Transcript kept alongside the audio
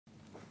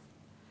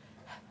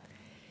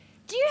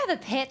Do you have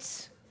a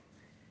pet,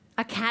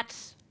 a cat,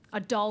 a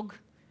dog,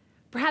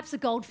 perhaps a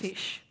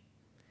goldfish?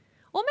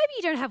 Or maybe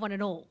you don't have one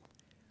at all.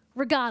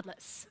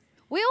 Regardless,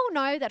 we all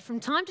know that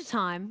from time to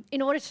time,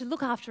 in order to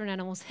look after an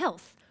animal's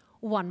health,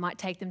 one might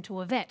take them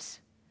to a vet.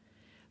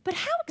 But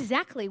how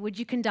exactly would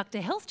you conduct a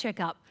health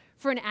checkup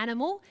for an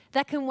animal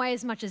that can weigh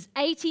as much as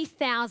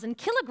 80,000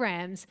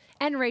 kilograms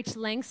and reach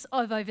lengths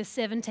of over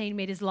 17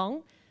 metres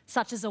long,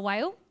 such as a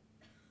whale?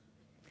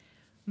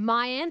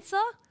 My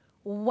answer,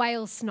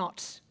 whale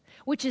snot,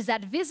 which is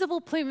that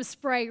visible plume of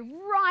spray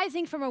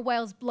rising from a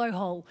whale's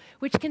blowhole,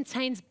 which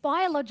contains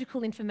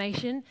biological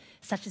information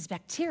such as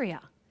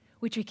bacteria,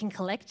 which we can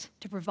collect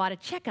to provide a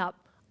checkup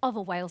of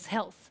a whale's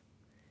health.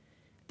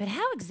 But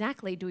how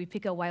exactly do we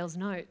pick a whale's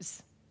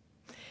nose?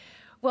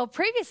 Well,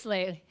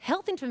 previously,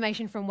 health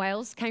information from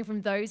whales came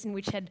from those in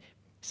which had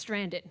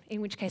stranded,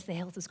 in which case their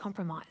health was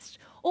compromised,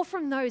 or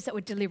from those that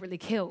were deliberately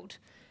killed.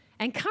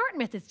 And current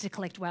methods to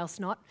collect whale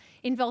snot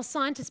involve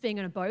scientists being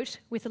on a boat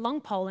with a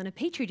long pole and a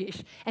petri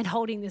dish and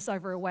holding this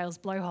over a whale's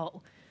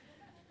blowhole.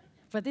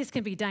 But this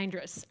can be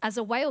dangerous, as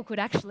a whale could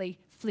actually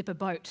flip a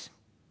boat.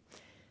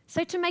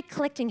 So to make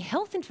collecting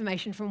health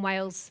information from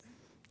whales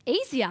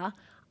easier,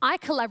 I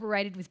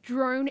collaborated with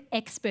drone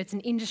experts in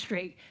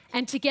industry,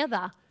 and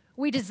together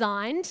we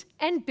designed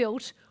and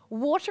built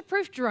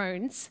waterproof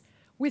drones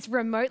with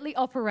remotely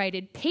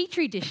operated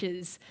petri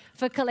dishes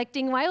for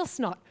collecting whale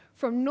snot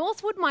from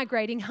northward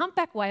migrating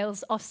humpback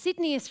whales off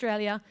Sydney,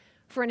 Australia,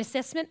 for an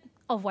assessment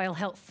of whale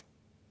health.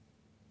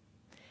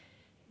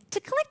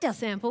 To collect our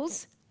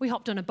samples, we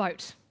hopped on a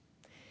boat.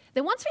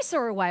 Then once we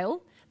saw a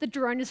whale, the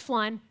drone was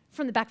flying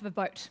from the back of a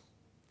boat,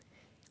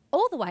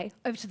 all the way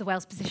over to the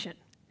whale's position.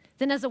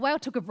 Then as the whale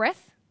took a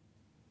breath,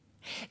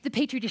 the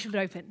petri dish would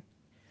open.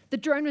 The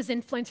drone was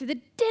then flown through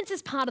the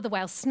densest part of the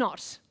whale's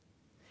snot.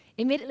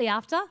 Immediately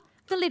after,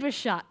 the lid was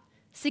shut,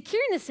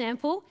 securing the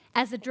sample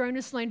as the drone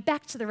was flown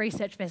back to the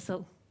research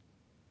vessel.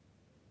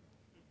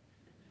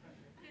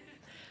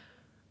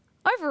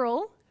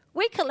 Overall,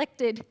 we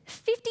collected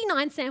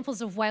 59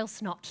 samples of whale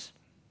snot.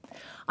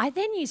 I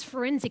then used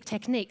forensic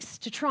techniques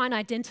to try and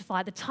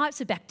identify the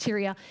types of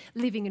bacteria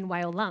living in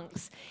whale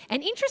lungs.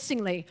 And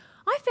interestingly,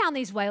 I found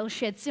these whales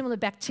shared similar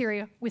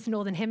bacteria with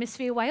Northern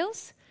Hemisphere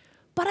whales,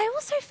 but I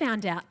also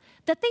found out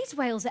that these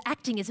whales are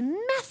acting as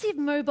massive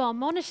mobile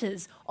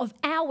monitors of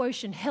our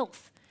ocean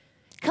health,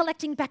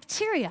 collecting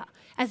bacteria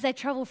as they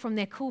travel from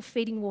their cool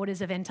feeding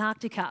waters of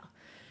Antarctica,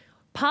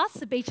 past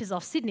the beaches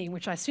off Sydney,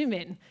 which I swim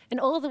in, and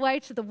all the way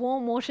to the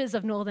warm waters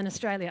of Northern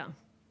Australia.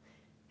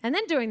 And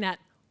then doing that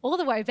all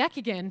the way back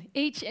again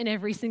each and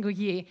every single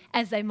year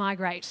as they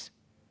migrate.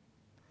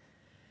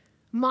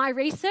 My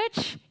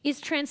research is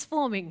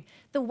transforming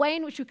the way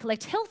in which we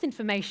collect health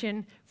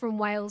information from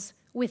whales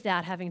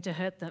without having to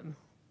hurt them.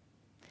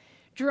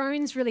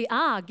 Drones really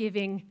are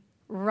giving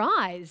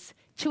rise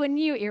to a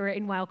new era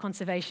in whale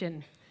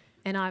conservation.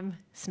 And I'm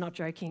not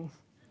joking.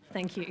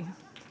 Thank you.